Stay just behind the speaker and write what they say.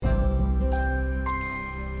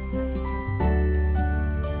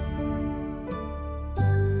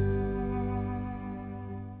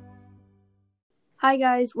Hi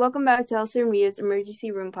guys, welcome back to Elsa and Rita's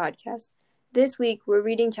Emergency Room podcast. This week, we're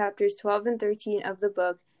reading chapters 12 and 13 of the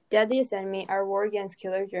book Deadliest Enemy, Our War Against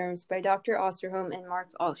Killer Germs by Dr. Osterholm and Mark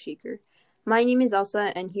Alshaker. My name is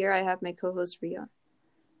Elsa, and here I have my co-host Rhea.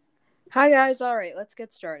 Hi guys, alright, let's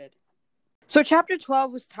get started. So chapter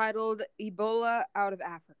 12 was titled Ebola Out of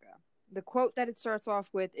Africa. The quote that it starts off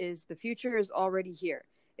with is, "The future is already here.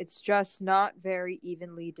 It's just not very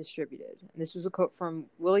evenly distributed." And this was a quote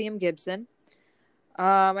from William Gibson.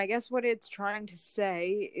 I guess what it's trying to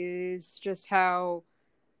say is just how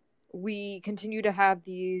we continue to have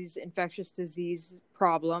these infectious disease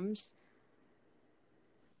problems,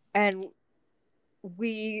 and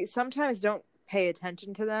we sometimes don't pay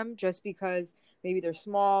attention to them just because maybe they're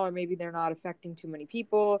small, or maybe they're not affecting too many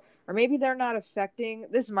people, or maybe they're not affecting,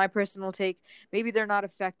 this is my personal take, maybe they're not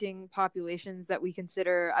affecting populations that we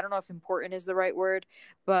consider, I don't know if important is the right word,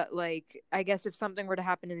 but like, I guess if something were to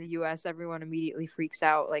happen in the US, everyone immediately freaks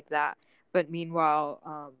out like that. But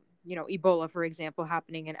meanwhile, Ebola, for example,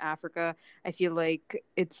 happening in Africa, I feel like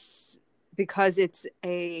it's because it's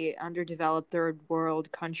a underdeveloped third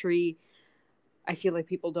world country, I feel like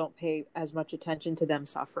people don't pay as much attention to them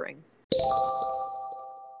suffering.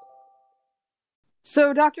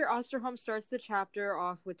 So Dr. Osterholm starts the chapter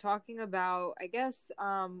off with talking about, I guess,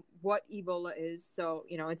 what Ebola is. So,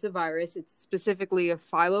 it's a virus. It's specifically a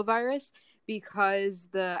filovirus because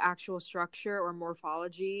the actual structure or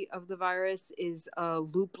morphology of the virus is a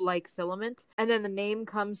loop-like filament. And then the name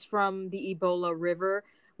comes from the Ebola River,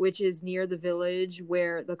 which is near the village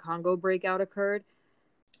where the Congo breakout occurred.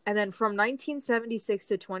 And then from 1976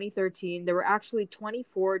 to 2013, there were actually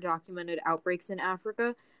 24 documented outbreaks in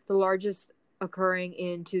Africa, the largest occurring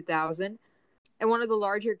in 2000. And one of the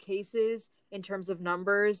larger cases in terms of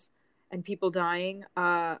numbers and people dying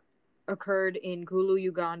occurred in Gulu,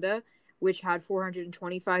 Uganda, which had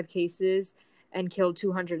 425 cases and killed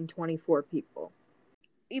 224 people.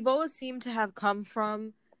 Ebola seemed to have come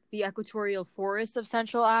from the equatorial forests of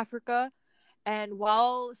Central Africa. And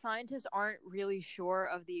while scientists aren't really sure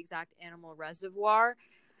of the exact animal reservoir,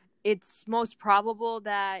 it's most probable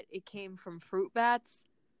that it came from fruit bats.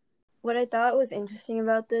 What I thought was interesting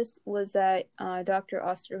about this was that Dr.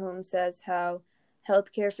 Osterholm says how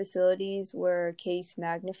healthcare facilities were case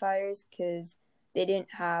magnifiers because they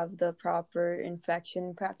didn't have the proper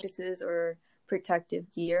infection practices or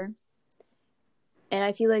protective gear. And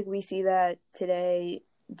I feel like we see that today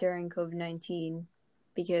during COVID-19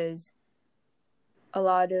 because a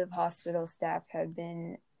lot of hospital staff have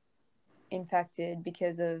been infected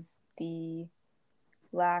because of the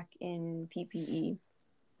lack in PPE.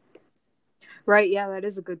 Right, yeah, that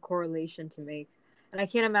is a good correlation to make. And I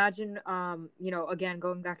can't imagine, again,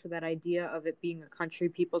 going back to that idea of it being a country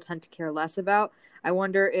people tend to care less about, I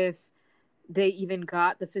wonder if they even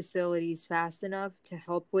got the facilities fast enough to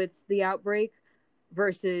help with the outbreak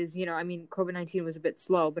versus, COVID-19 was a bit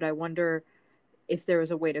slow, but I wonder if there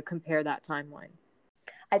was a way to compare that timeline.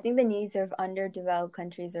 I think the needs of underdeveloped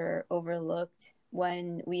countries are overlooked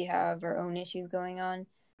when we have our own issues going on.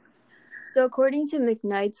 So according to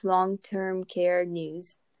McKnight's long-term care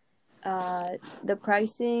news, the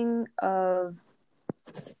pricing of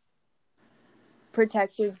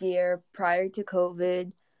protective gear prior to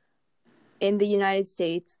COVID in the United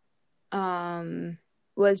States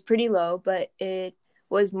was pretty low, but it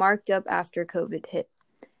was marked up after COVID hit.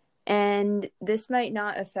 And this might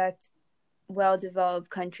not affect well-developed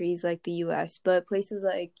countries like the US, but places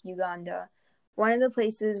like Uganda, one of the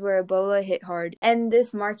places where Ebola hit hard, and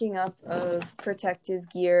this marking up of protective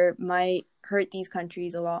gear might hurt these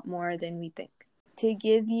countries a lot more than we think. To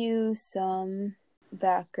give you some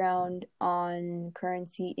background on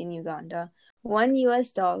currency in Uganda,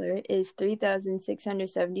 $1 is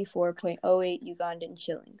 3,674.08 Ugandan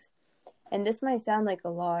shillings. And this might sound like a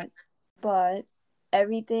lot, but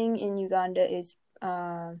everything in Uganda is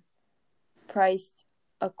priced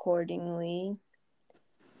accordingly.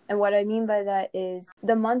 And what I mean by that is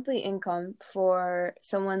the monthly income for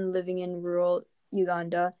someone living in rural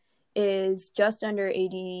Uganda is just under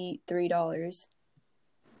 $83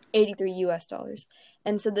 US dollars.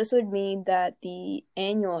 And so this would mean that the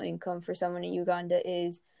annual income for someone in Uganda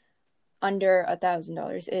is under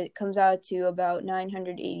 $1,000. It comes out to about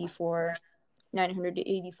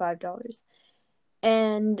 $985.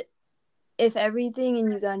 And if everything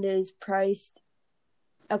in Uganda is priced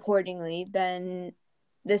accordingly, then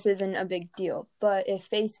this isn't a big deal. But if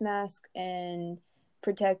face masks and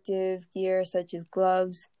protective gear such as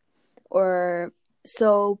gloves or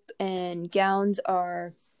soap and gowns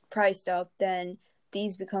are priced up, then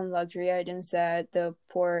these become luxury items that the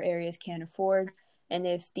poorer areas can't afford. and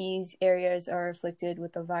if these areas are afflicted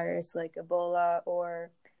with a virus like Ebola or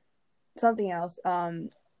something else,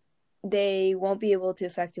 they won't be able to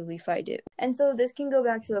effectively fight it. And so this can go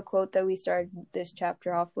back to the quote that we started this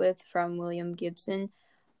chapter off with from William Gibson.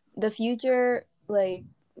 The future, the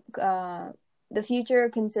future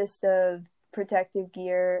consists of protective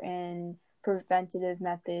gear and preventative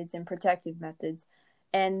methods and protective methods,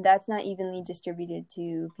 and that's not evenly distributed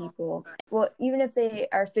to people. Well, even if they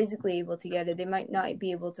are physically able to get it, they might not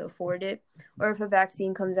be able to afford it, or if a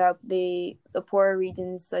vaccine comes out, the poorer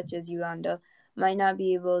regions such as Uganda might not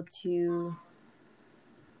be able to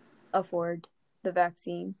afford the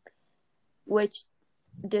vaccine, which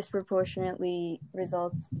disproportionately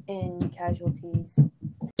results in casualties.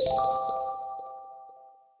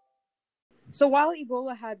 So while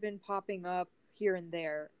Ebola had been popping up here and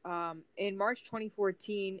there, in March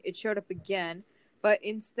 2014, it showed up again, but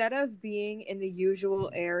instead of being in the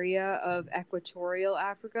usual area of equatorial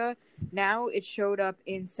Africa, now it showed up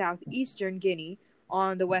in southeastern Guinea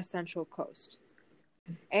on the west central coast.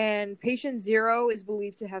 And patient 0 is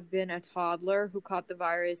believed to have been a toddler who caught the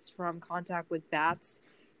virus from contact with bats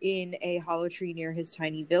in a hollow tree near his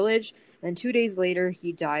tiny village. And 2 days later,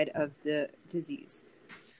 he died of the disease.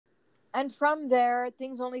 And from there,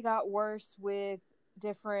 things only got worse with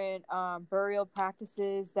different burial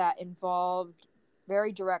practices that involved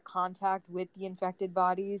very direct contact with the infected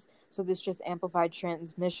bodies. So this just amplified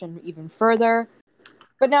transmission even further.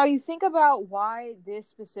 But now you think about why this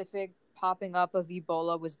specific popping up of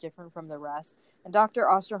Ebola was different from the rest. And Dr.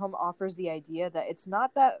 Osterholm offers the idea that it's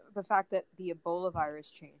not that the fact that the Ebola virus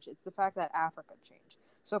changed, it's the fact that Africa changed.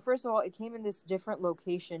 So first of all, it came in this different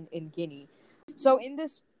location in Guinea. So in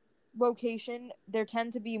this location, there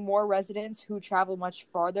tend to be more residents who travel much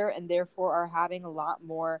farther and therefore are having a lot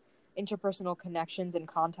more interpersonal connections and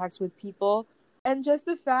contacts with people. And just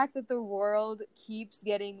the fact that the world keeps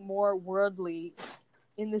getting more worldly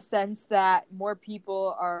in the sense that more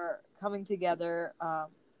people are coming together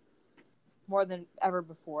more than ever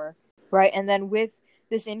before, right? And then with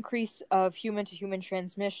this increase of human-to-human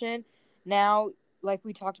transmission, now, like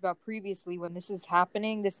we talked about previously, when this is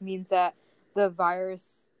happening, this means that the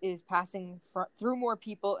virus is passing through more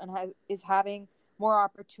people and is having more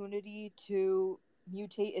opportunity to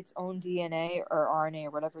mutate its own DNA or RNA or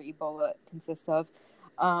whatever Ebola consists of.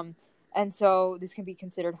 And so this can be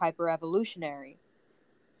considered hyper-evolutionary.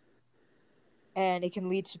 And it can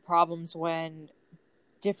lead to problems when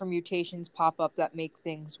different mutations pop up that make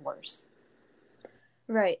things worse.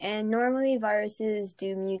 Right, and normally viruses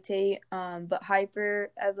do mutate, but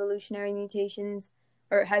hyper-evolutionary mutations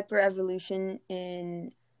or hyper-evolution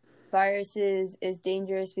in viruses is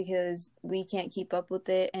dangerous because we can't keep up with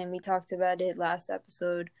it, and we talked about it last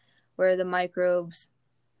episode where the microbes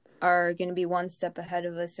are going to be one step ahead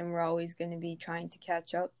of us and we're always going to be trying to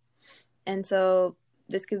catch up. And so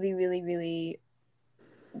this could be really, really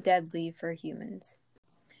deadly for humans.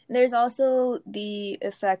 There's also the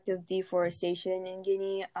effect of deforestation in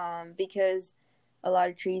Guinea, because a lot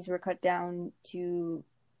of trees were cut down to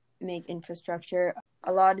make infrastructure.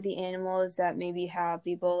 A lot of the animals that maybe have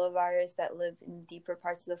the Ebola virus that live in deeper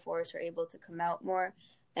parts of the forest were able to come out more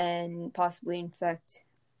and possibly infect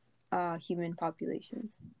human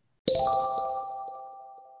populations.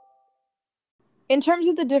 In terms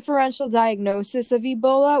of the differential diagnosis of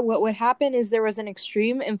Ebola, what would happen is there was an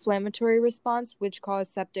extreme inflammatory response which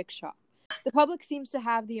caused septic shock. The public seems to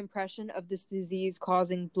have the impression of this disease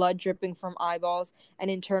causing blood dripping from eyeballs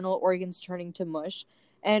and internal organs turning to mush.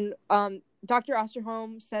 And Dr.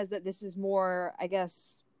 Osterholm says that this is more, I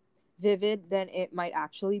guess, vivid than it might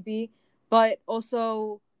actually be, but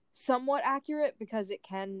also somewhat accurate because it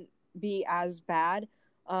can be as bad.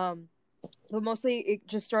 But mostly it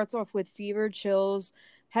just starts off with fever, chills,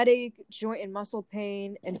 headache, joint and muscle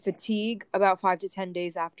pain, and fatigue about 5 to 10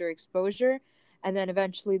 days after exposure. And then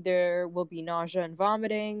eventually there will be nausea and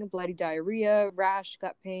vomiting, bloody diarrhea, rash,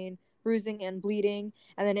 gut pain, bruising, and bleeding.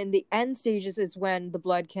 And then in the end stages is when the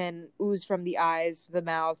blood can ooze from the eyes, the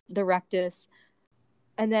mouth, the rectus.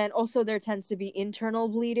 And then also there tends to be internal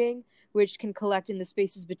bleeding, which can collect in the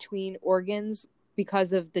spaces between organs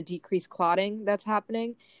because of the decreased clotting that's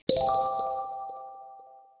happening.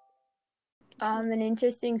 An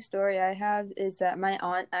interesting story I have is that my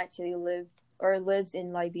aunt actually lives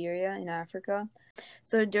in Liberia in Africa.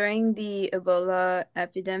 So during the Ebola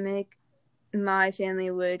epidemic, my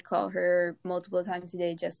family would call her multiple times a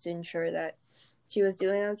day just to ensure that she was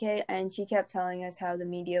doing okay, and she kept telling us how the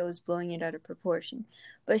media was blowing it out of proportion.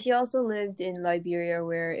 But she also lived in Liberia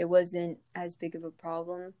where it wasn't as big of a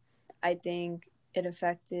problem. I think it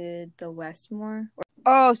affected the West more.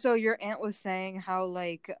 Oh, so your aunt was saying how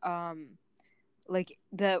like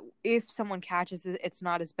if someone catches it, it's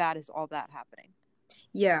not as bad as all that happening.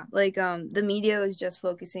 Yeah, like the media was just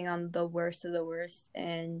focusing on the worst of the worst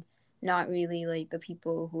and not really like the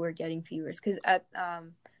people who were getting fevers. Because at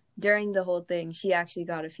during the whole thing, she actually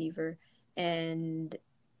got a fever, and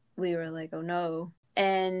we were like, oh no.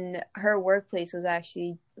 And her workplace was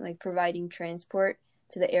actually like providing transport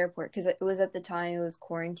to the airport because it was at the time it was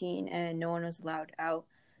quarantine and no one was allowed out.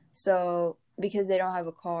 So because they don't have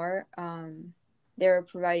a car, they were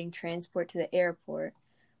providing transport to the airport.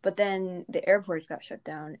 But then the airports got shut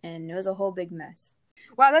down and it was a whole big mess.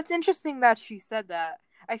 Wow, that's interesting that she said that.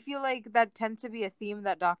 I feel like that tends to be a theme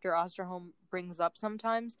that Dr. Osterholm brings up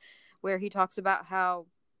sometimes, where he talks about how,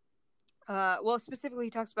 well, specifically,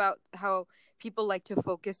 he talks about how people like to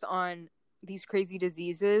focus on these crazy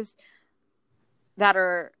diseases that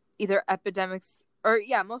are either epidemics or,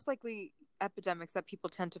 yeah, most likely epidemics that people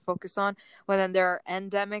tend to focus on. But then there are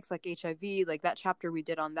endemics like HIV, like that chapter we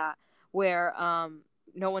did on that, where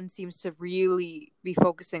no one seems to really be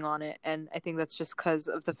focusing on it. And I think that's just because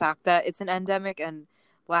of the fact that it's an endemic and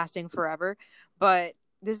lasting forever. But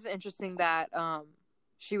this is interesting that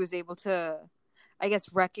she was able to, I guess,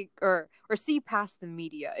 or see past the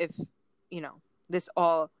media if, you know, this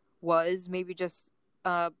all was maybe just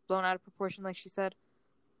blown out of proportion, like she said.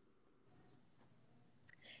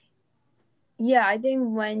 Yeah, I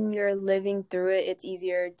think when you're living through it, it's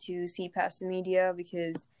easier to see past the media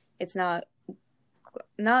because it's not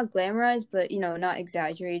glamorized, but not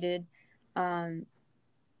exaggerated. Um,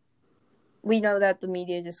 we know that the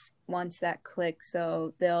media just wants that click,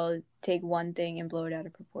 so they'll take one thing and blow it out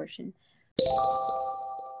of proportion.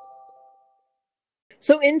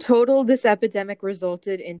 So, in total, this epidemic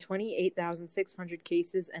resulted in 28,600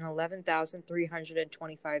 cases and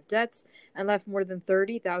 11,325 deaths, and left more than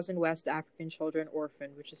 30,000 West African children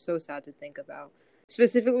orphaned, which is so sad to think about.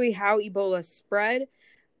 Specifically, how Ebola spread.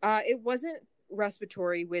 It wasn't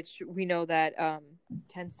respiratory, which we know that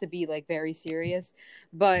tends to be like very serious,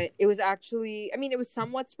 but it was actually, I mean, it was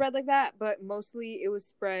somewhat spread like that, but mostly it was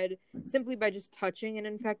spread simply by just touching an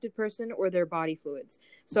infected person or their body fluids.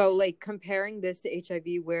 So, like, comparing this to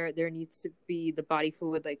HIV, where there needs to be the body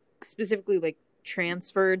fluid, like, specifically, like,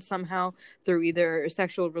 transferred somehow through either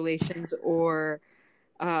sexual relations or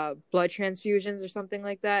blood transfusions or something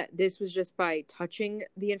like that. This was just by touching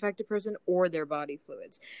the infected person or their body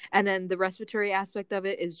fluids. And then the respiratory aspect of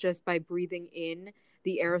it is just by breathing in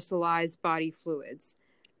the aerosolized body fluids,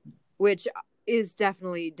 which is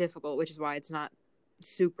definitely difficult, which is why it's not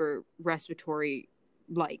super respiratory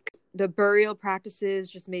like. The burial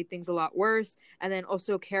practices just made things a lot worse. And then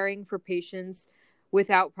also caring for patients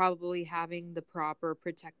without probably having the proper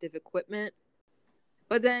protective equipment.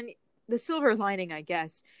 But then the silver lining, I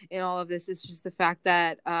guess, in all of this is just the fact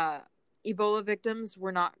that Ebola victims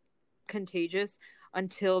were not contagious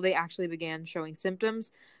until they actually began showing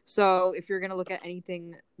symptoms. So if you're going to look at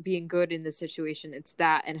anything being good in this situation, it's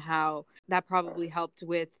that, and how that probably helped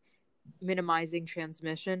with minimizing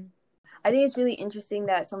transmission. I think it's really interesting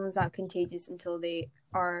that someone's not contagious until they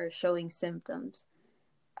are showing symptoms.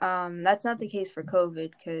 That's not the case for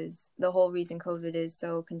COVID because the whole reason COVID is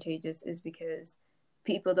so contagious is because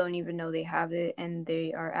people don't even know they have it and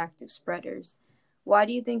they are active spreaders. Why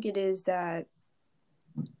do you think it is that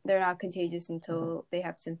they're not contagious until they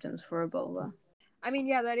have symptoms for Ebola? I mean,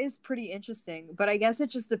 yeah, that is pretty interesting, but I guess it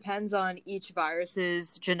just depends on each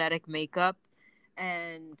virus's genetic makeup.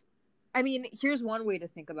 And I mean, here's one way to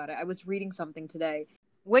think about it. I was reading something today.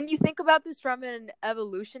 When you think about this from an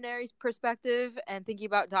evolutionary perspective and thinking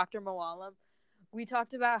about Dr. Moalam, we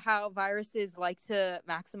talked about how viruses like to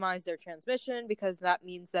maximize their transmission because that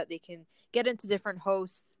means that they can get into different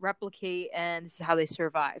hosts, replicate, and this is how they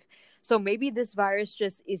survive. So maybe this virus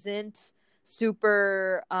just isn't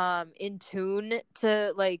super in tune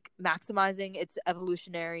to like maximizing its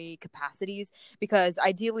evolutionary capacities, because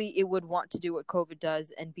ideally it would want to do what COVID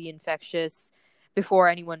does and be infectious before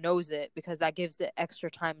anyone knows it, because that gives it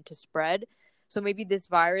extra time to spread. So maybe this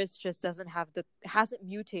virus just hasn't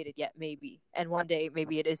mutated yet, maybe. And one day,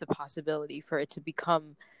 maybe it is a possibility for it to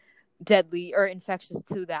become deadly or infectious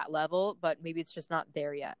to that level, but maybe it's just not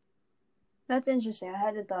there yet. That's interesting. I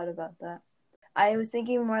hadn't thought about that. I was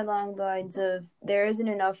thinking more along the lines of there isn't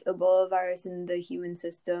enough Ebola virus in the human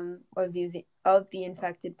system or of the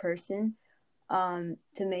infected person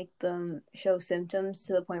to make them show symptoms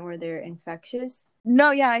to the point where they're infectious.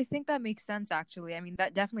 No, yeah, I think that makes sense, actually. I mean,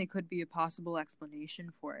 that definitely could be a possible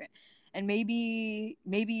explanation for it. And maybe,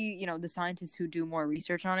 the scientists who do more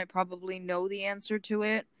research on it probably know the answer to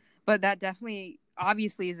it. But that definitely,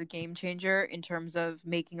 obviously, is a game changer in terms of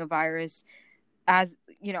making a virus as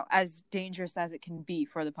dangerous as it can be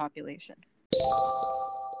for the population.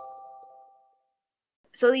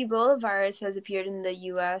 So the Ebola virus has appeared in the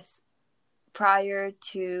U.S. prior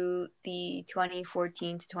to the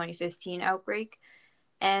 2014 to 2015 outbreak,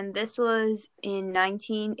 and this was in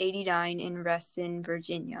 1989 in Reston,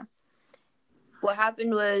 Virginia. What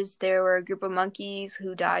happened was there were a group of monkeys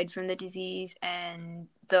who died from the disease, and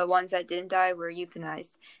the ones that didn't die were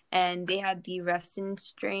euthanized. And they had the Reston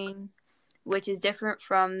strain, which is different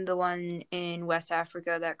from the one in West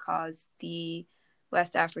Africa that caused the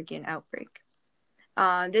West African outbreak.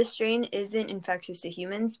 This strain isn't infectious to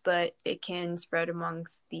humans, but it can spread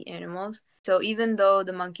amongst the animals. So even though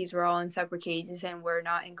the monkeys were all in separate cages and were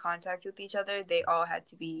not in contact with each other, they all had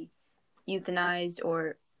to be euthanized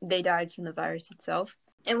or they died from the virus itself.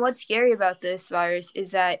 And what's scary about this virus is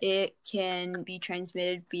that it can be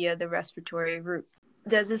transmitted via the respiratory route.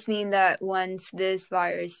 Does this mean that once this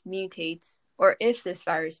virus mutates, or if this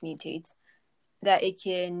virus mutates, that it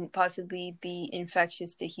can possibly be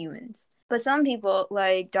infectious to humans? But some people,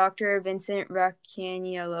 like Dr. Vincent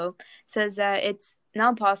Raccaniello, says that it's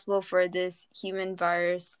not possible for this human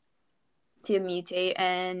virus to mutate,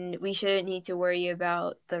 and we shouldn't need to worry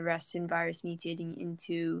about the Reston virus mutating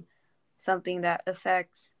into something that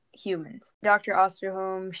affects humans. Dr.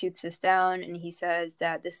 Osterholm shoots this down, and he says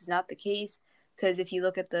that this is not the case, because if you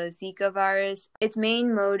look at the Zika virus, its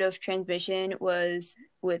main mode of transmission was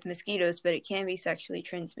with mosquitoes, but it can be sexually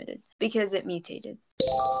transmitted because it mutated.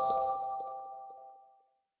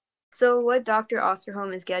 So what Dr.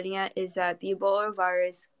 Osterholm is getting at is that the Ebola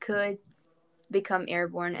virus could become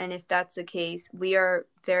airborne, and if that's the case, we are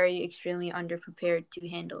very extremely underprepared to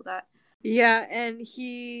handle that. Yeah, and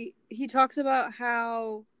he talks about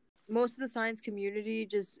how most of the science community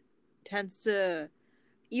just tends to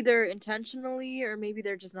either intentionally or maybe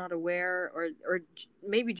they're just not aware or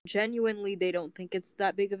maybe genuinely they don't think it's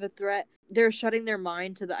that big of a threat. They're shutting their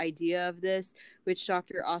mind to the idea of this, which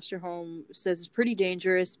Dr. Osterholm says is pretty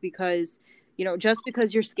dangerous because, you know, just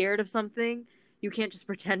because you're scared of something, you can't just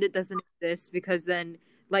pretend it doesn't exist because then,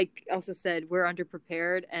 like Elsa said, we're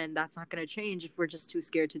underprepared and that's not going to change if we're just too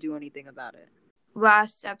scared to do anything about it.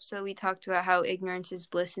 Last episode, we talked about how ignorance is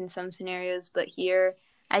bliss in some scenarios, but here,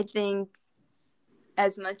 I think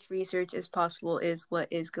as much research as possible is what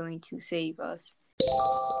is going to save us.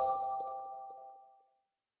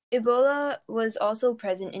 Ebola was also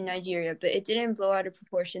present in Nigeria, but it didn't blow out of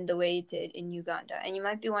proportion the way it did in Uganda. And you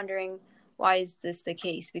might be wondering, why is this the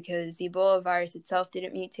case? Because the Ebola virus itself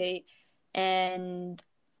didn't mutate, and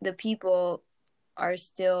the people are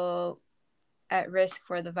still at risk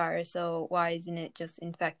for the virus, so why isn't it just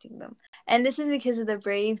infecting them? And this is because of the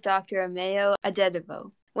brave Dr. Ameyo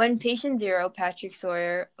Adedevo. When patient zero, Patrick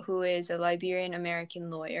Sawyer, who is a Liberian-American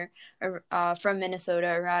lawyer from Minnesota,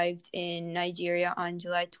 arrived in Nigeria on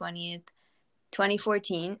July 20th,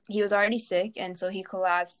 2014, he was already sick, and so he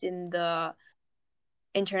collapsed in the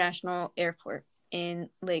international airport in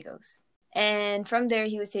Lagos. And from there,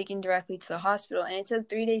 he was taken directly to the hospital, and it took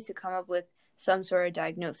 3 days to come up with some sort of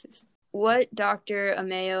diagnosis. What Dr.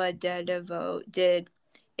 Ameyo Adedevo did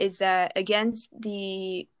is that, against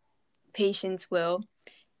the patient's will,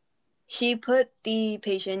 she put the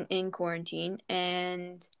patient in quarantine,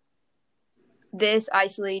 and this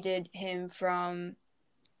isolated him from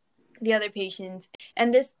the other patients,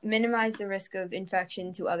 and this minimized the risk of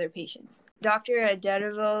infection to other patients. Dr.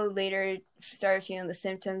 Adedevo later started feeling the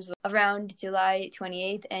symptoms around July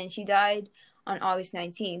 28th, and she died on August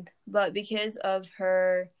 19th. But because of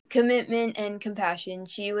her commitment and compassion,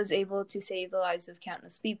 she was able to save the lives of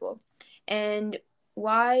countless people. And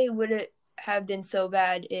why would it have been so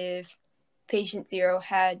bad if patient zero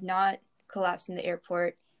had not collapsed in the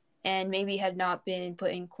airport and maybe had not been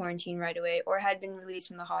put in quarantine right away or had been released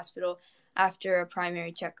from the hospital after a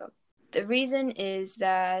primary checkup? The reason is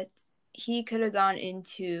that he could have gone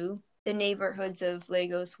into the neighborhoods of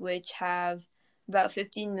Lagos, which have about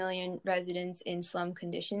 15 million residents in slum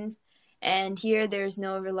conditions. And here there's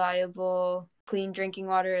no reliable, clean drinking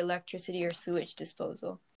water, electricity, or sewage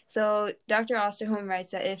disposal. So Dr. Osterholm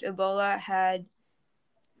writes that if Ebola had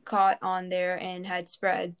caught on there and had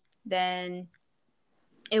spread, then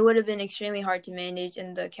it would have been extremely hard to manage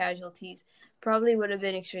and the casualties probably would have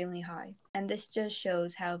been extremely high. And this just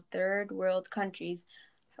shows how third world countries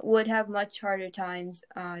would have much harder times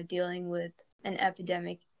dealing with an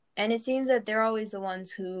epidemic. And it seems that they're always the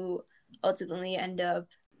ones who ultimately end up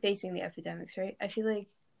facing the epidemics, right? I feel like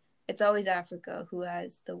it's always Africa who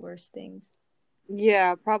has the worst things.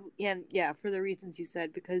 Yeah, probably, and yeah, for the reasons you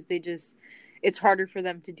said, because it's harder for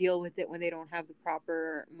them to deal with it when they don't have the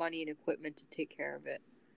proper money and equipment to take care of it.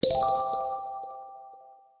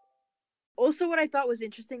 Also, what I thought was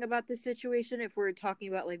interesting about this situation, if we're talking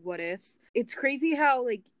about like what ifs, it's crazy how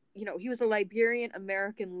like he was a Liberian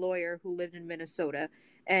American lawyer who lived in Minnesota,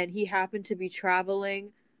 and he happened to be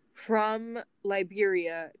traveling from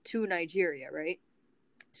Liberia to Nigeria, right?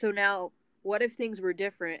 So now, what if things were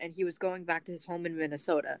different and he was going back to his home in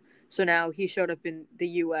Minnesota? So now he showed up in the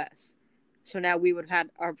US. So now we would have had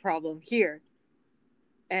our problem here.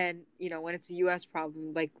 And, when it's a US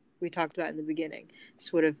problem, like we talked about in the beginning,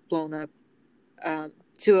 this would have blown up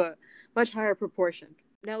to a much higher proportion.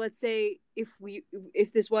 Now, let's say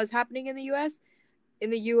if this was happening in the US,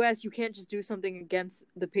 you can't just do something against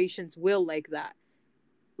the patient's will like that.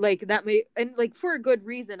 Like that may, and like for a good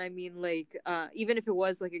reason. I mean, like even if it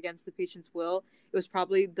was like against the patient's will, it was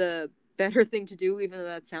probably the better thing to do, even though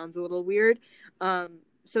that sounds a little weird.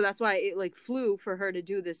 So that's why it like flew for her to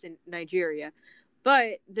do this in Nigeria.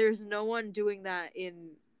 But there's no one doing that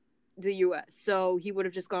in the US. So he would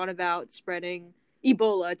have just gone about spreading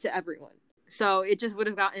Ebola to everyone. So it just would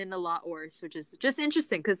have gotten a lot worse, which is just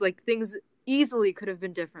interesting because like things easily could have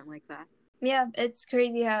been different like that. Yeah, it's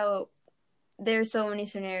crazy how there's so many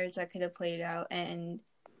scenarios that could have played out, and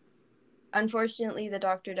unfortunately the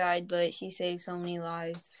doctor died, but she saved so many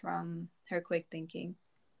lives from her quick thinking,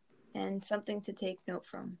 and something to take note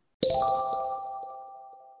from.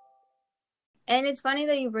 And it's funny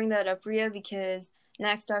that you bring that up, Ria, because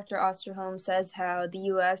next Dr. Osterholm says how the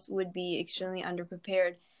US would be extremely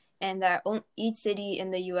underprepared, and that each city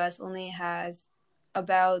in the US only has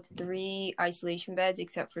about 3 isolation beds,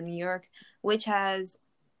 except for New York, which has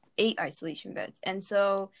 8 isolation beds. And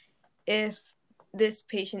so if this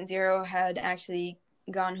patient zero had actually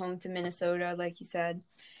gone home to Minnesota, like you said,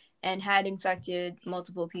 and had infected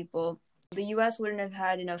multiple people, the US wouldn't have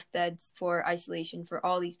had enough beds for isolation for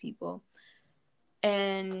all these people.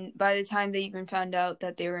 And by the time they even found out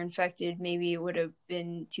that they were infected, maybe it would have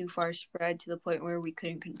been too far spread to the point where we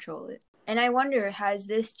couldn't control it. And I wonder, has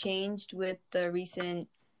this changed with the recent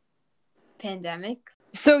pandemic?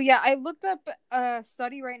 So yeah, I looked up a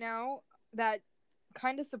study right now that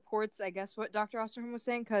kind of supports, I guess, what Dr. Osterholm was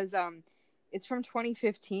saying, because it's from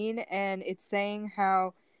 2015, and it's saying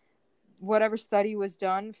how whatever study was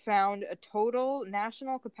done found a total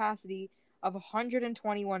national capacity of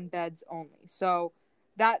 121 beds only. So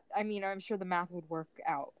that, I mean, I'm sure the math would work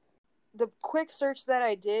out. The quick search that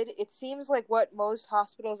I did, it seems like what most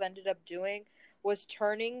hospitals ended up doing was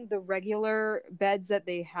turning the regular beds that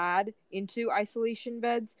they had into isolation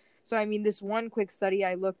beds. So, I mean, this one quick study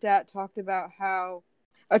I looked at talked about how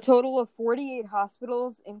a total of 48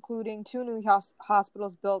 hospitals, including 2 new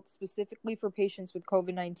hospitals built specifically for patients with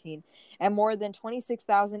COVID-19, and more than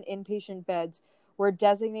 26,000 inpatient beds were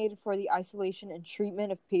designated for the isolation and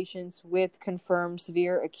treatment of patients with confirmed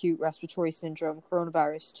severe acute respiratory syndrome,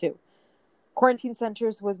 coronavirus 2. Quarantine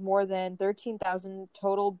centers with more than 13,000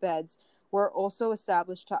 total beds were also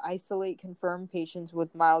established to isolate confirmed patients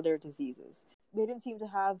with milder diseases. They didn't seem to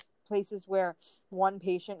have places where one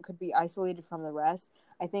patient could be isolated from the rest.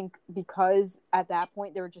 I think because at that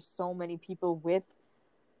point there were just so many people with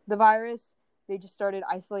the virus, they just started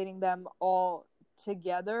isolating them all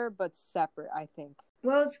together but separate, I think.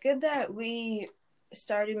 Well, it's good that we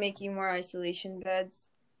started making more isolation beds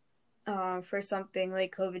for something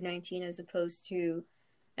like COVID-19 as opposed to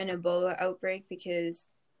an Ebola outbreak, because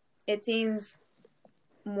it seems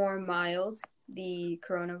more mild, the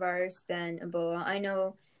coronavirus, than Ebola. I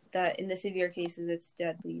know that in the severe cases it's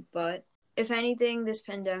deadly, but if anything, this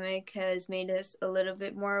pandemic has made us a little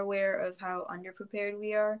bit more aware of how underprepared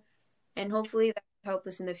we are, and hopefully that will help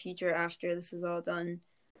us in the future after this is all done.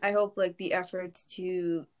 I hope like the efforts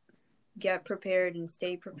to get prepared and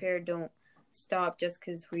stay prepared don't stop just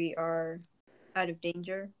because we are out of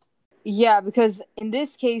danger. Yeah, because in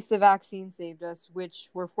this case, the vaccine saved us, which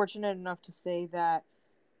we're fortunate enough to say that,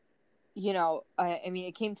 I mean,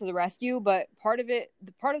 it came to the rescue, but part of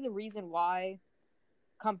the reason why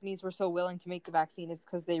companies were so willing to make the vaccine is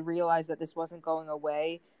because they realized that this wasn't going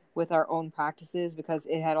away with our own practices because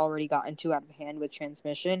it had already gotten too out of hand with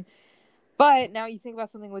transmission. But now you think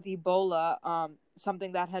about something with Ebola,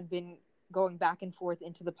 something that had been going back and forth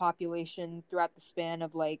into the population throughout the span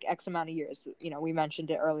of like X amount of years. We mentioned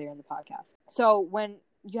it earlier in the podcast. So when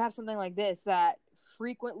you have something like this that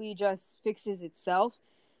frequently just fixes itself,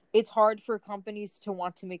 it's hard for companies to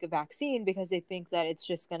want to make a vaccine because they think that it's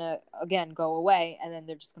just going to, again, go away and then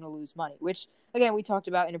they're just going to lose money, which, again, we talked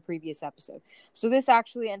about in a previous episode. So this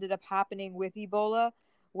actually ended up happening with Ebola,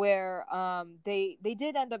 where they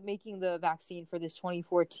did end up making the vaccine for this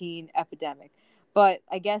 2014 epidemic. But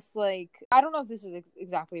I guess, like, I don't know if this is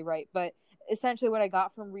exactly right, but essentially what I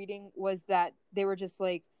got from reading was that they were just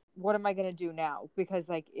like, what am I going to do now? Because,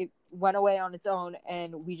 like, it went away on its own,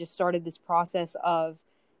 and we just started this process of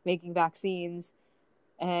making vaccines,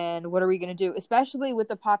 And what are we going to do, especially with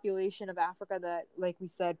the population of Africa that, like we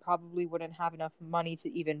said, probably wouldn't have enough money to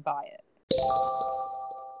even buy it.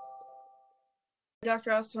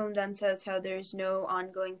 Dr. Ostrom then says how there's no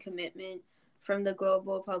ongoing commitment from the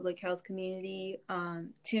global public health community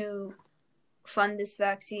to fund this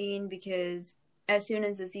vaccine, because as soon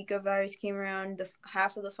as the Zika virus came around,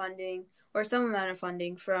 half of the funding, or some amount of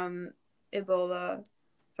funding from Ebola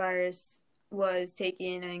virus, was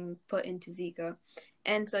taken and put into Zika.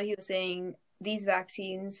 And so he was saying these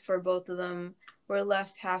vaccines for both of them were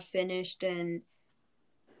left half finished, and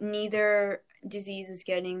neither disease is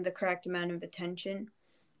getting the correct amount of attention.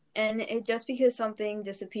 And just because something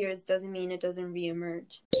disappears doesn't mean it doesn't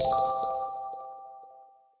reemerge.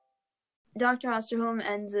 Dr. Osterholm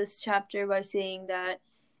ends this chapter by saying that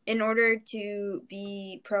in order to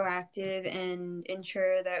be proactive and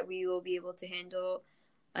ensure that we will be able to handle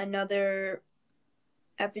another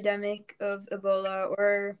epidemic of Ebola,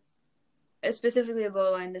 or specifically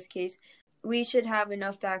Ebola in this case, we should have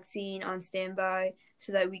enough vaccine on standby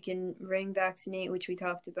so that we can ring vaccinate, which we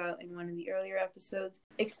talked about in one of the earlier episodes,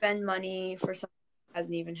 expend money for something that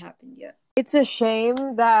hasn't even happened yet. It's a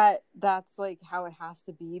shame that that's like how it has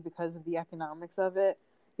to be because of the economics of it.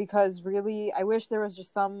 Because really, I wish there was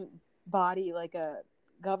just some body, like a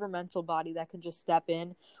governmental body that can just step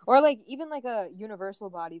in, or like even like a universal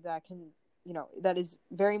body that can, that is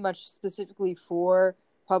very much specifically for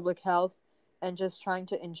public health and just trying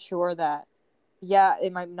to ensure that, yeah,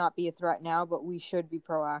 it might not be a threat now, but we should be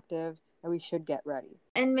proactive and we should get ready.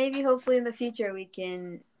 And maybe hopefully in the future we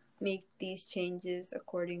can make these changes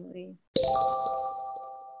accordingly.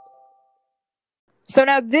 So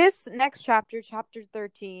now this next chapter, chapter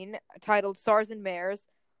 13, titled SARS and MERS,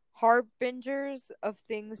 Harbingers of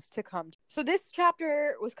Things to Come. So this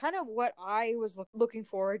chapter was kind of what I was looking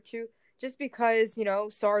forward to, just because,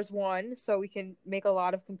 SARS won, so we can make a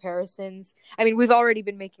lot of comparisons. I mean, we've already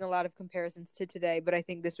been making a lot of comparisons to today, but I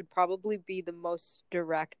think this would probably be the most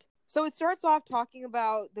direct. So it starts off talking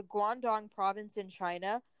about the Guangdong province in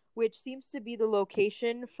China, which seems to be the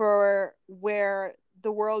location for where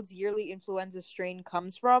the world's yearly influenza strain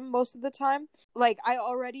comes from most of the time. Like, I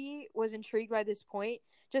already was intrigued by this point,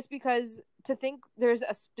 just because to think there's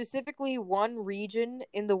a specifically one region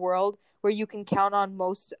in the world where you can count on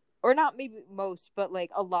most, or not maybe most, but like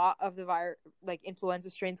a lot of the influenza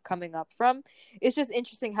strains coming up from. It's just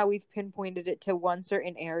interesting how we've pinpointed it to one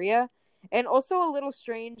certain area. And also a little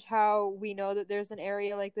strange how we know that there's an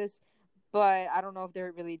area like this, but I don't know if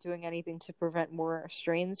they're really doing anything to prevent more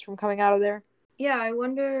strains from coming out of there. Yeah, I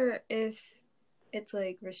wonder if it's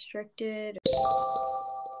like restricted.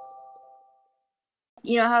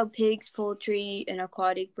 You know how pigs, poultry, and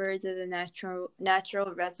aquatic birds are the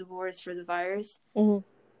natural reservoirs for the virus? Mm-hmm.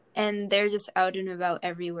 And they're just out and about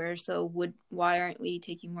everywhere, so why aren't we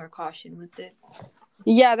taking more caution with it?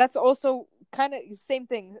 Yeah, that's also kind of the same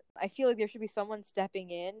thing. I feel like there should be someone stepping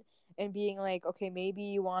in and being like, okay, maybe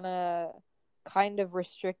you want to kind of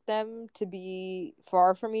restrict them to be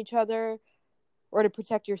far from each other, or to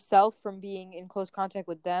protect yourself from being in close contact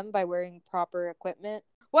with them by wearing proper equipment.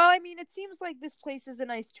 Well, I mean, it seems like this place is a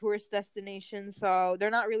nice tourist destination, so they're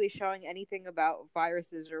not really showing anything about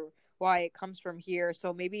viruses or why it comes from here.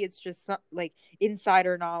 So maybe it's just like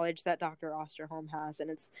insider knowledge that Dr. Osterholm has, and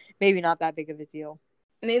it's maybe not that big of a deal.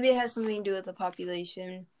 Maybe it has something to do with the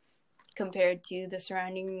population compared to the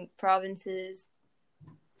surrounding provinces.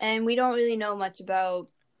 And we don't really know much about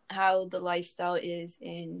how the lifestyle is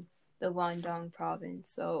in the Guangdong province,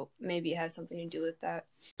 so maybe it has something to do with that.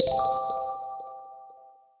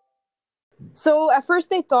 So at first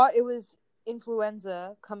they thought it was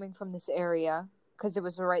influenza coming from this area because it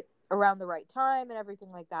was around the right time and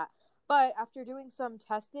everything like that. But after doing some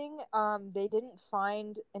testing, they didn't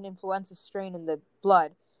find an influenza strain in the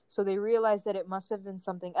blood. So they realized that it must have been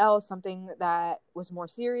something else, something that was more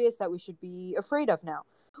serious that we should be afraid of now.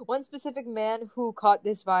 One specific man who caught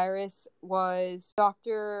this virus was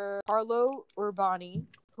Dr. Carlo Urbani,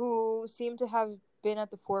 who seemed to have been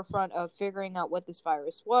at the forefront of figuring out what this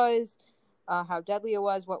virus was, how deadly it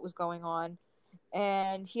was, what was going on.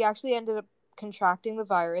 And he actually ended up contracting the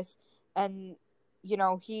virus. And,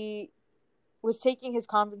 he was taking his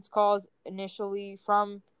conference calls initially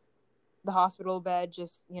from the hospital bed,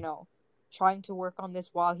 just, trying to work on this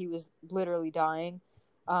while he was literally dying.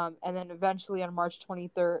 And then eventually on March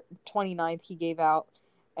 29th, he gave out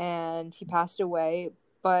and he passed away.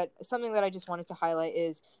 But something that I just wanted to highlight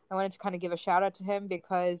is I wanted to kind of give a shout out to him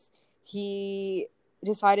because he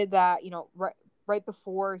decided that, right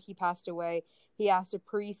before he passed away, he asked a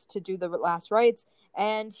priest to do the last rites,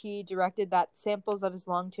 and he directed that samples of his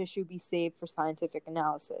lung tissue be saved for scientific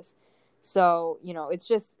analysis. So, it's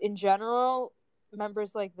just in general,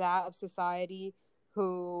 members like that of society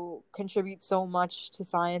who contribute so much to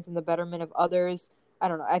science and the betterment of others, I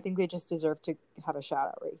don't know. I think they just deserve to have a shout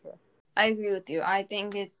out right here. I agree with you. I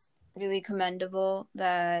think it's really commendable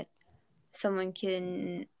that someone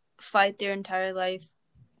can fight their entire life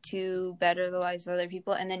to better the lives of other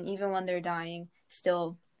people, and then even when they're dying,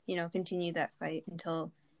 still, continue that fight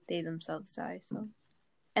until they themselves die. So,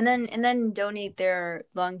 and then donate their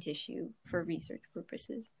lung tissue for research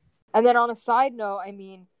purposes. And then on a side note, I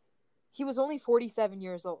mean, he was only 47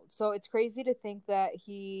 years old. So it's crazy to think that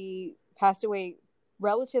he passed away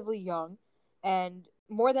relatively young. And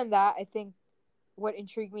more than that, I think what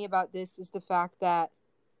intrigued me about this is the fact that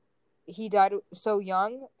he died so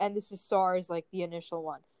young, and this is SARS, like the initial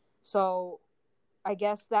one. So I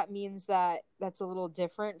guess that means that that's a little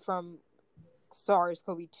different from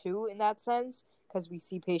SARS-CoV-2 in that sense, because we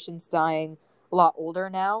see patients dying a lot older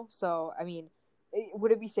now. So, I mean,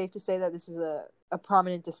 would it be safe to say that this is a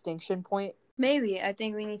prominent distinction point? Maybe. I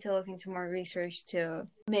think we need to look into more research to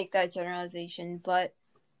make that generalization, but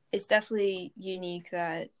it's definitely unique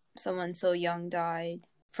that someone so young died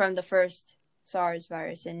from the first SARS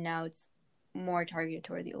virus, and now it's more targeted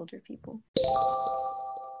toward the older people.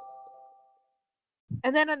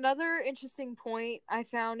 And then another interesting point I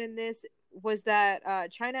found in this was that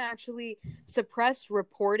China actually suppressed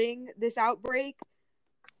reporting this outbreak,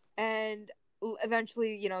 and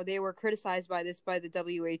eventually, they were criticized by this by the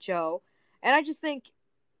WHO. And I just think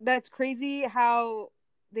that's crazy how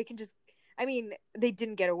they can just, I mean, they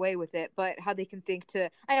didn't get away with it, but how they can think to,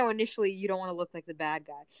 I know initially you don't want to look like the bad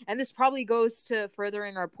guy. And this probably goes to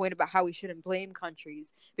furthering our point about how we shouldn't blame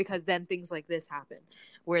countries, because then things like this happen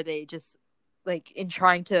where they just, like, in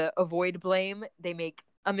trying to avoid blame, they make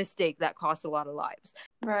a mistake that costs a lot of lives.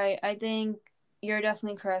 Right. I think you're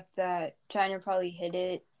definitely correct that China probably hid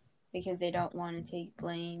it because they don't want to take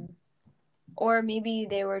blame. Or maybe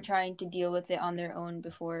they were trying to deal with it on their own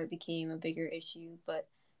before it became a bigger issue. But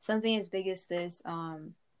something as big as this,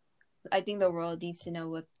 I think the world needs to know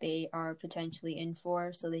what they are potentially in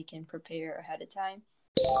for so they can prepare ahead of time.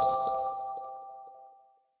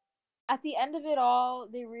 At the end of it all,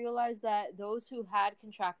 they realized that those who had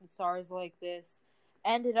contracted SARS like this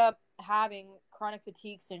ended up having chronic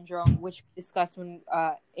fatigue syndrome, which we discussed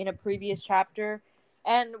in a previous chapter,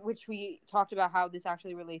 and which we talked about how this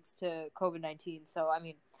actually relates to COVID-19. So, I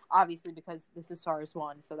mean, obviously because this is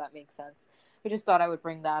SARS-1, so that makes sense. I just thought I would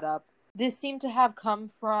bring that up. This seemed to have come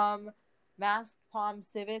from masked palm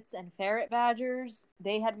civets and ferret badgers.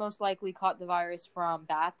 They had most likely caught the virus from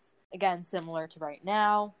bats, again, similar to right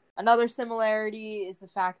now. Another similarity is the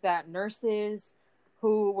fact that nurses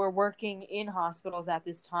who were working in hospitals at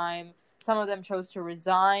this time, some of them chose to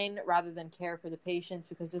resign rather than care for the patients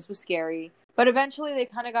because this was scary. But eventually they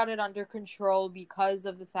kind of got it under control because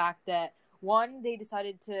of the fact that, one, they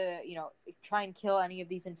decided to, try and kill any of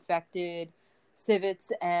these infected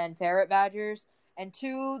civets and ferret badgers. And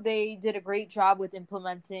two, they did a great job with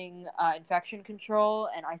implementing infection control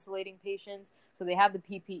and isolating patients. So they had the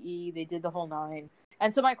PPE, they did the whole nine.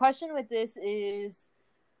 And so my question with this is,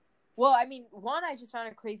 well, I mean, one, I just found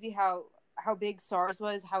it crazy how big SARS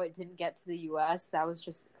was, how it didn't get to the US. That was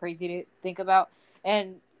just crazy to think about.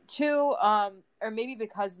 And two, or maybe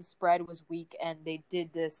because the spread was weak and they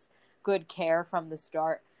did this good care from the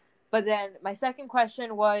start. But then my second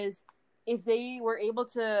question was, if they were able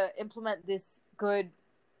to implement this good,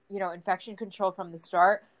 infection control from the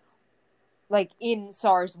start, like in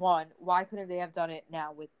SARS-1, why couldn't they have done it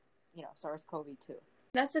now with, SARS-CoV-2?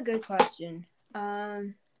 That's a good question.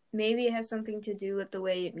 Maybe it has something to do with the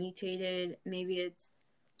way it mutated. Maybe it's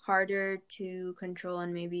harder to control,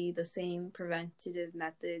 and maybe the same preventative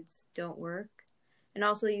methods don't work. And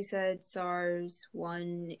also, you said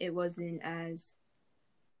SARS-1, it wasn't as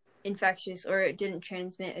infectious, or it didn't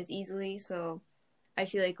transmit as easily. So I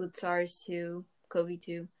feel like with SARS-2,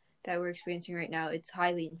 COVID-2, that we're experiencing right now, it's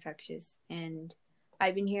highly infectious. And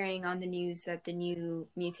I've been hearing on the news that the new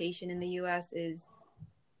mutation in the US is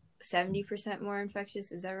 70% more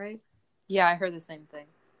infectious. Is that right? Yeah, I heard the same thing.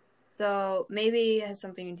 So maybe it has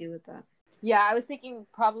something to do with that. Yeah, I was thinking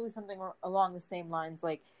probably something along the same lines.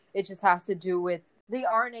 Like, it just has to do with the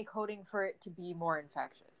RNA coding for it to be more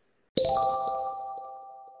infectious.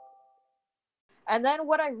 And then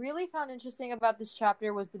what I really found interesting about this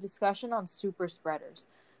chapter was the discussion on super spreaders.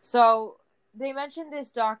 So they mentioned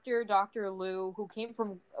this doctor, Dr. Liu, who came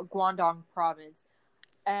from Guangdong province.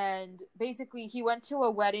 And basically, he went to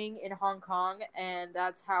a wedding in Hong Kong, and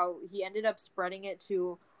that's how he ended up spreading it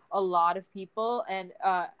to a lot of people. And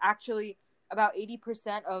actually, about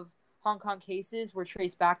 80% of Hong Kong cases were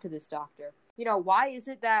traced back to this doctor. why is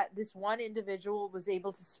it that this one individual was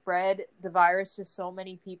able to spread the virus to so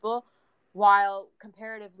many people, while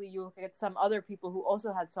comparatively you look at some other people who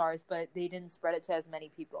also had SARS, but they didn't spread it to as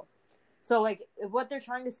many people? So, like, what they're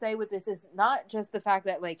trying to say with this is not just the fact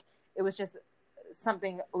that, like, it was just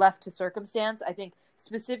something left to circumstance. I think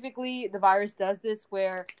specifically the virus does this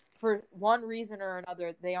where, for one reason or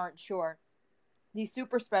another, they aren't sure. These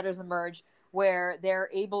super spreaders emerge where they're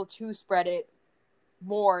able to spread it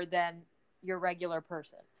more than your regular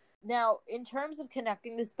person. Now, in terms of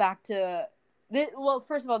connecting this back to well,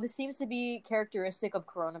 first of all, this seems to be characteristic of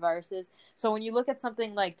coronaviruses. So when you look at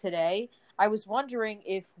something like today, I was wondering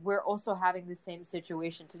if we're also having the same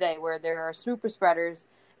situation today where there are super spreaders.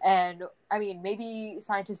 And I mean, maybe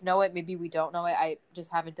scientists know it, maybe we don't know it. I just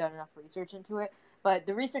haven't done enough research into it. But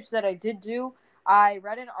the research that I did do, I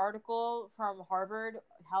read an article from Harvard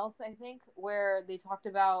Health, I think, where they talked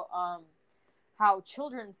about how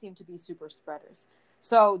children seem to be super spreaders.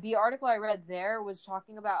 So the article I read there was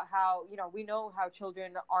talking about how, we know how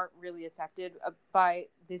children aren't really affected by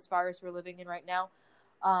this virus we're living in right now.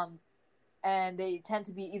 And they tend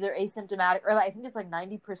to be either asymptomatic, or I think it's like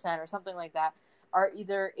 90% or something like that, are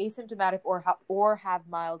either asymptomatic or have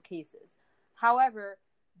mild cases. However,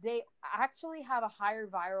 they actually have a higher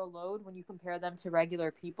viral load when you compare them to regular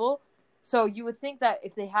people. So you would think that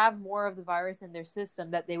if they have more of the virus in their system,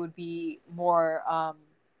 that they would be more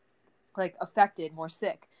affected, more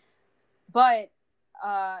sick. But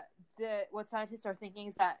what scientists are thinking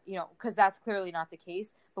is that, because that's clearly not the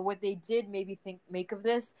case. But what they did maybe make of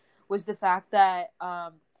this was the fact that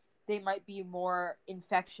they might be more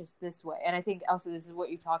infectious this way. And I think, Elsa, this is what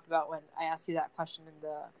you talked about when I asked you that question in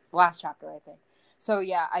the last chapter, I think. So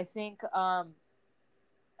yeah, I think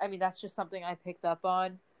that's just something I picked up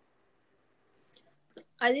on.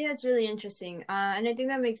 I think that's really interesting. And I think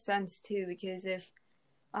that makes sense too, because if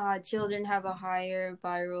children have a higher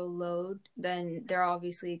viral load, then they're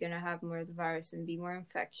obviously going to have more of the virus and be more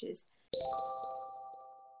infectious.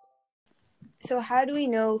 So, how do we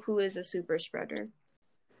know who is a super spreader?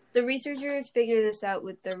 The researchers figured this out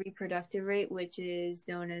with the reproductive rate, which is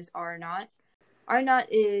known as R naught. R naught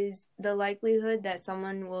is the likelihood that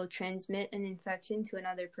someone will transmit an infection to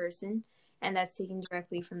another person, and that's taken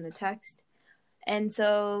directly from the text. And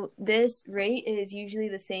so this rate is usually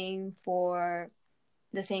the same for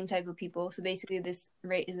the same type of people. So basically, this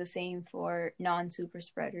rate is the same for non-super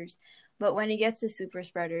spreaders. But when it gets to super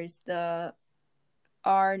spreaders, the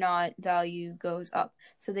R naught value goes up.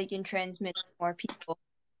 So they can transmit more people.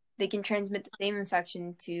 They can transmit the same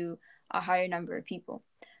infection to a higher number of people.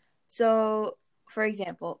 So, for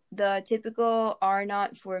example, the typical R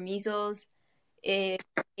naught for measles is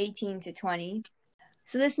 18 to 20.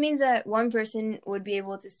 So this means that one person would be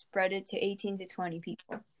able to spread it to 18 to 20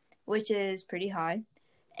 people, which is pretty high.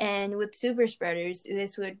 And with super spreaders,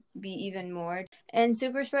 this would be even more. And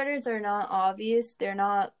super spreaders are not obvious. They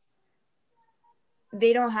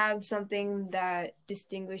don't have something that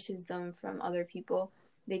distinguishes them from other people.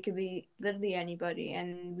 They could be literally anybody,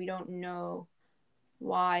 and we don't know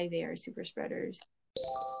why they are super spreaders.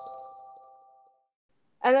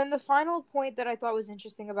 And then the final point that I thought was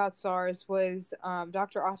interesting about SARS was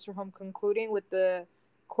Dr. Osterholm concluding with the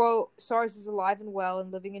quote, "SARS is alive and well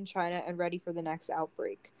and living in China and ready for the next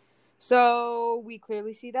outbreak." So we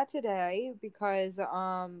clearly see that today because,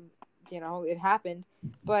 it happened.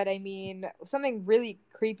 But I mean, something really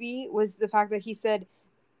creepy was the fact that he said,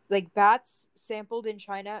 like, bats sampled in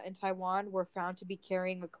China and Taiwan were found to be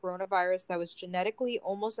carrying a coronavirus that was genetically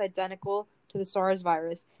almost identical to the SARS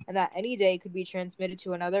virus, and that any day could be transmitted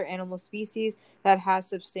to another animal species that has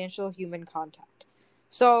substantial human contact.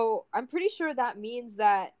 So I'm pretty sure that means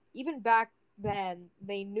that even back then,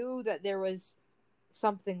 they knew that there was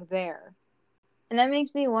something there. And that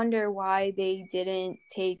makes me wonder why they didn't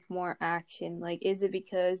take more action. Like, is it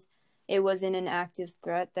because it wasn't an active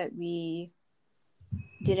threat that we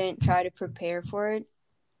didn't try to prepare for it?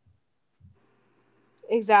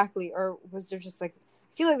 Exactly. Or was there just like,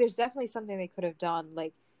 I feel like there's definitely something they could have done,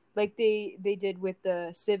 like they did with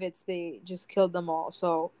the civets. They just killed them all.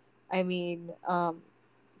 So I mean,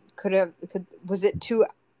 could was it too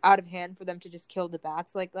out of hand for them to just kill the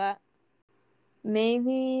bats like that?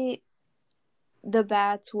 Maybe the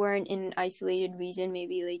bats weren't in an isolated region.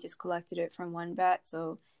 Maybe they just collected it from one bat,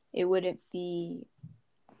 so it wouldn't be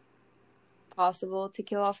possible to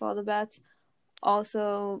kill off all the bats.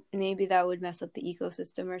 Also, maybe that would mess up the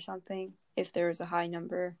ecosystem or something if there was a high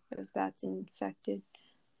number of bats infected.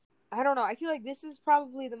 I don't know. I feel like this is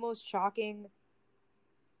probably the most shocking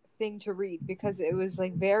thing to read because it was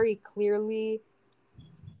like very clearly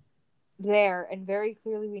there and very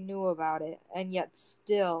clearly we knew about it, and yet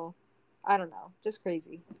still I don't know, just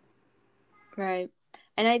crazy. Right.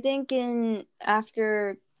 And I think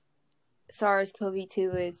after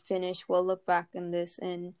SARS-CoV-2 is finished, we'll look back on this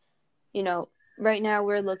and, right now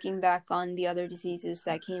we're looking back on the other diseases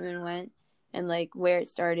that came and went and like where it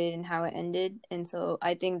started and how it ended. And so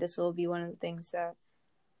I think this will be one of the things that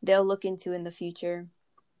they'll look into in the future,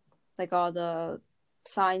 like all the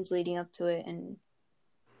signs leading up to it and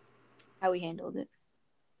how we handled it.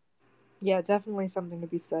 Yeah, definitely something to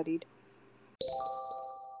be studied.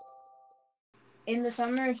 In the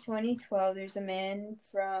summer of 2012, there's a man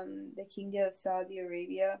from the Kingdom of Saudi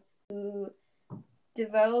Arabia who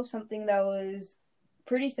developed something that was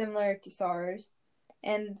pretty similar to SARS.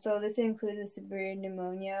 And so this included severe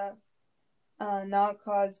pneumonia, not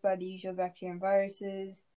caused by the usual bacteria and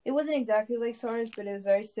viruses. It wasn't exactly like SARS, but it was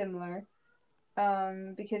very similar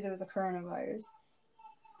because it was a coronavirus.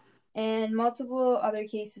 And multiple other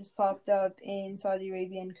cases popped up in Saudi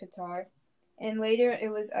Arabia and Qatar. And later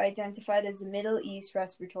it was identified as the Middle East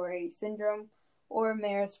Respiratory Syndrome, or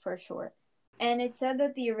MERS for short. And it said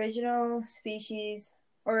that the original species,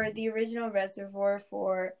 or the original reservoir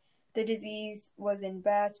for the disease was in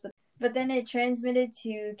bats, but then it transmitted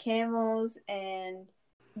to camels, and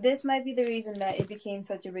this might be the reason that it became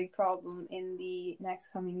such a big problem in the next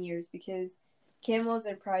coming years, because camels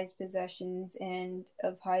are prized possessions and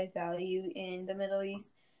of high value in the Middle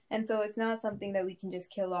East, and so it's not something that we can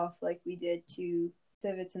just kill off like we did to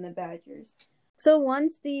civets and the badgers. So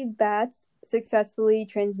once the bats successfully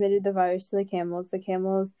transmitted the virus to the camels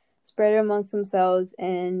spread it amongst themselves,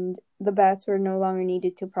 and the bats were no longer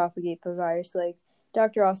needed to propagate the virus, like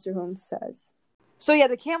Dr. Osterholm says. So yeah,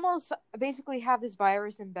 the camels basically have this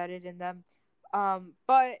virus embedded in them,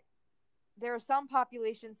 but there are some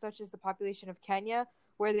populations, such as the population of Kenya,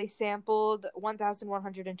 where they sampled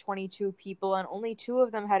 1,122 people and only 2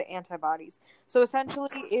 of them had antibodies. So essentially,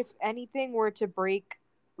 if anything were to break,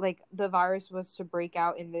 like the virus was to break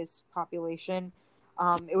out in this population,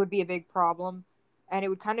 it would be a big problem. And it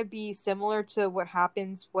would kind of be similar to what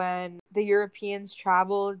happens when the Europeans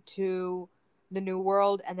traveled to the New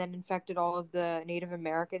World and then infected all of the Native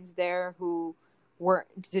Americans there who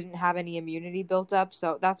didn't have any immunity built up.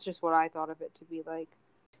 So that's just what I thought of it to be like.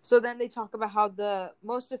 So then they talk about how the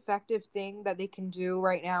most effective thing that they can do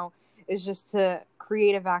right now is just to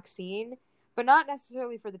create a vaccine, but not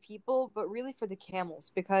necessarily for the people, but really for the camels,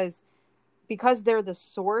 because they're the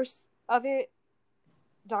source of it.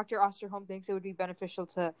 Dr. Osterholm thinks it would be beneficial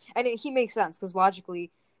to, and he makes sense because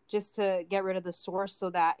logically, just to get rid of the source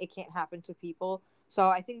so that it can't happen to people. So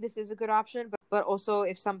I think this is a good option, but also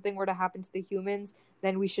if something were to happen to the humans,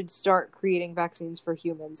 then we should start creating vaccines for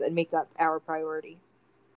humans and make that our priority.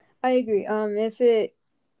 I agree. If it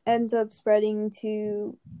ends up spreading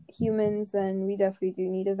to humans, then we definitely do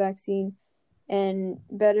need a vaccine, and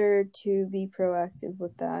better to be proactive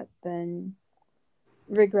with that than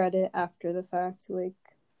regret it after the fact, like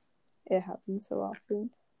it happens so often.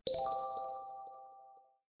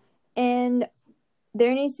 And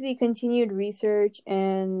there needs to be continued research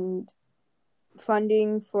and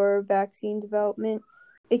funding for vaccine development.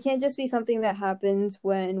 It can't just be something that happens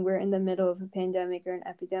when we're in the middle of a pandemic or an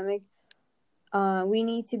epidemic. We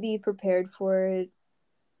need to be prepared for it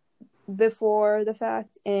before the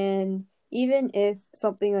fact. And even if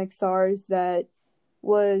something like SARS that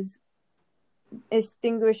was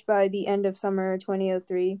extinguished by the end of summer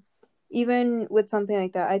 2003, even with something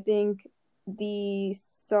like that, I think the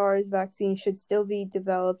SARS vaccine should still be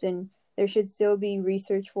developed and there should still be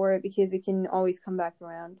research for it because it can always come back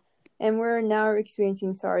around. And we're now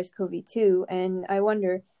experiencing SARS-CoV-2, and I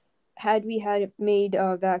wonder, had we had made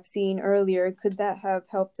a vaccine earlier, could that have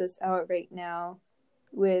helped us out right now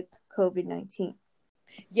with COVID-19?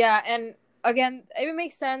 Yeah, and again, it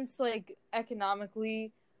makes sense, like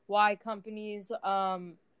economically, why companies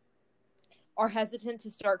are hesitant to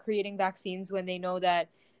start creating vaccines when they know that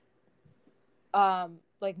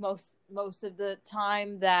like most of the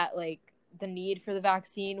time that like the need for the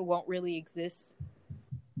vaccine won't really exist,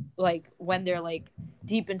 like when they're like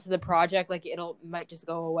deep into the project, like it'll might just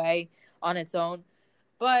go away on its own.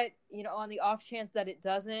 But on the off chance that it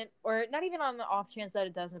doesn't, or not even on the off chance that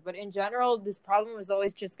it doesn't, but in general, this problem is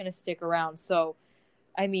always just going to stick around. So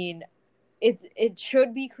I mean, it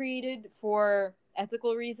should be created for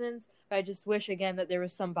ethical reasons, but I just wish again that there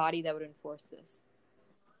was some body that would enforce this.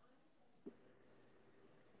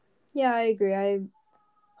 Yeah, I agree. I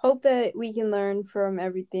hope that we can learn from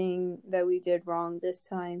everything that we did wrong this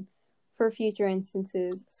time for future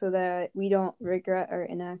instances so that we don't regret our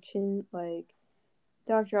inaction, like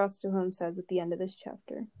Dr. Osterholm says at the end of this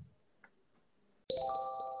chapter.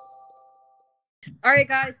 All right,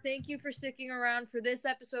 guys, thank you for sticking around for this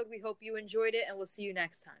episode. We hope you enjoyed it, and we'll see you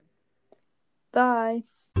next time.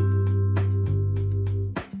 Bye.